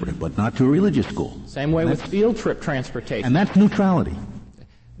the interpreter, but not to a religious school. Same way with field trip transportation. And that's neutrality.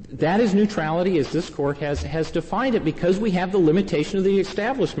 That is neutrality as this Court has defined it because we have the limitation of the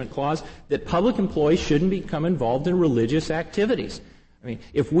Establishment Clause that public employees shouldn't become involved in religious activities. I mean,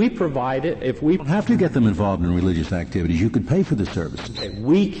 if we provide it, You don't have to get them involved in religious activities. You could pay for the services.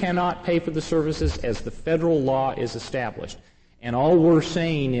 We cannot pay for the services as the federal law is established. And all we're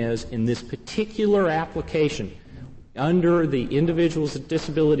saying is, in this particular application, under the Individuals with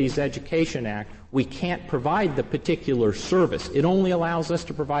Disabilities Education Act, we can't provide the particular service. It only allows us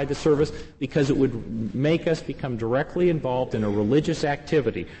to provide the service because it would make us become directly involved in a religious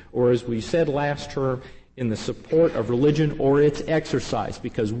activity, or as we said last term, in the support of religion or its exercise,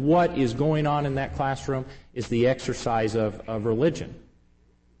 because what is going on in that classroom is the exercise of religion.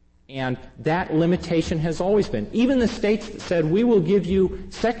 And that limitation has always been. Even the states that said, we'll give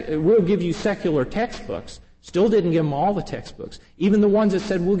you secular textbooks, still didn't give them all the textbooks. Even the ones that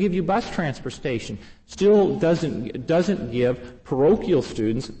said, we'll give you bus transportation, still doesn't give parochial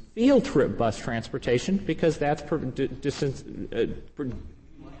students field trip bus transportation because that's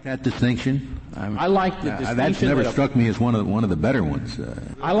that distinction? I like the distinction. That's never struck me as one of the better ones.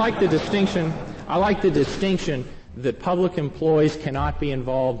 I like the distinction. I like the distinction that public employees cannot be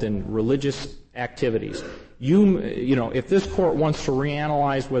involved in religious activities. If this Court wants to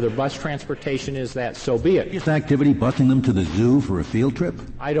reanalyze whether bus transportation is that, so be it. Is activity busing them to the zoo for a field trip?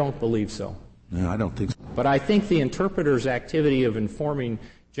 I don't believe so. No, I don't think so. But I think the interpreter's activity of informing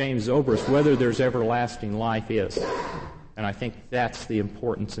James Zobrest whether there's everlasting life is. And I think that's the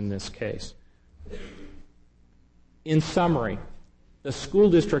importance in this case. In summary, the school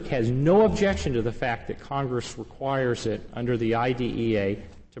district has no objection to the fact that Congress requires it under the IDEA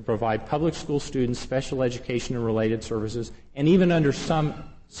to provide public school students special education and related services, and even under some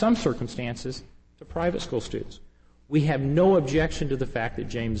circumstances, to private school students. We have no objection to the fact that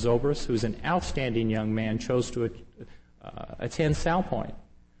James Zobrest, who's an outstanding young man, chose to attend Sal Point.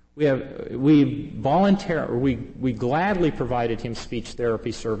 We gladly provided him speech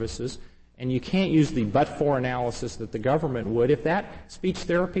therapy services, and you can't use the but-for analysis that the government would. If that speech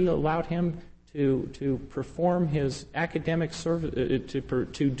therapy allowed him to perform his academic service,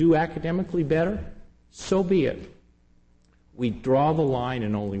 to do academically better, so be it. We draw the line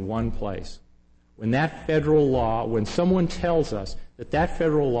in only one place. When someone tells us that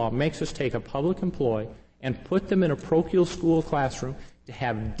federal law makes us take a public employee and put them in a parochial school classroom to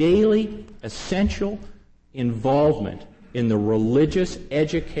have daily, essential involvement in the religious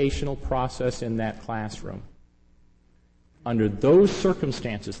educational process in that classroom. Under those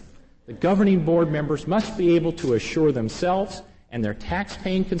circumstances, the governing board members must be able to assure themselves and their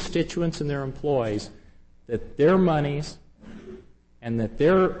tax-paying constituents and their employees that their monies and that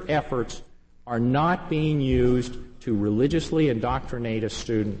their efforts are not being used to religiously indoctrinate a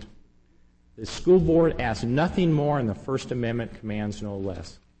student. The school board asks nothing more, and the First Amendment commands no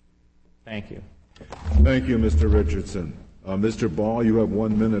less. Thank you. Thank you, Mr. Richardson. Mr. Ball, you have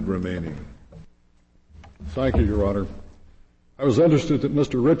 1 minute remaining. Thank you, Your Honor. I was interested that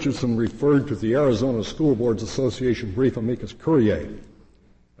Mr. Richardson referred to the Arizona School Boards Association brief amicus curiae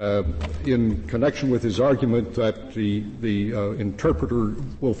in connection with his argument that the interpreter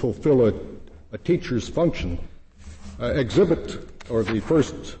will fulfill a teacher's function. Exhibit, or the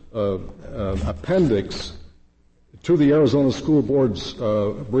first appendix to the Arizona School Board's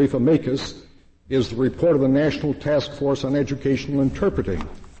brief amicus, is the report of the National Task Force on Educational Interpreting.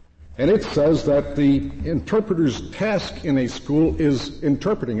 And it says that the interpreter's task in a school is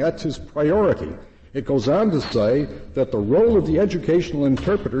interpreting. That's his priority. It goes on to say that the role of the educational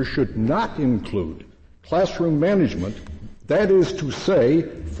interpreter should not include classroom management, that is to say,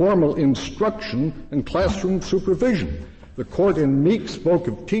 formal instruction and classroom supervision. The court in Meek spoke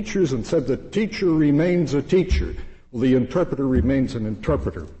of teachers and said the teacher remains a teacher. Well, the interpreter remains an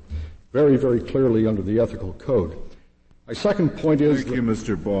interpreter, very, very clearly under the ethical code. My second point is... Thank you,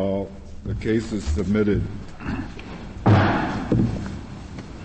 Mr. Ball. The case is submitted.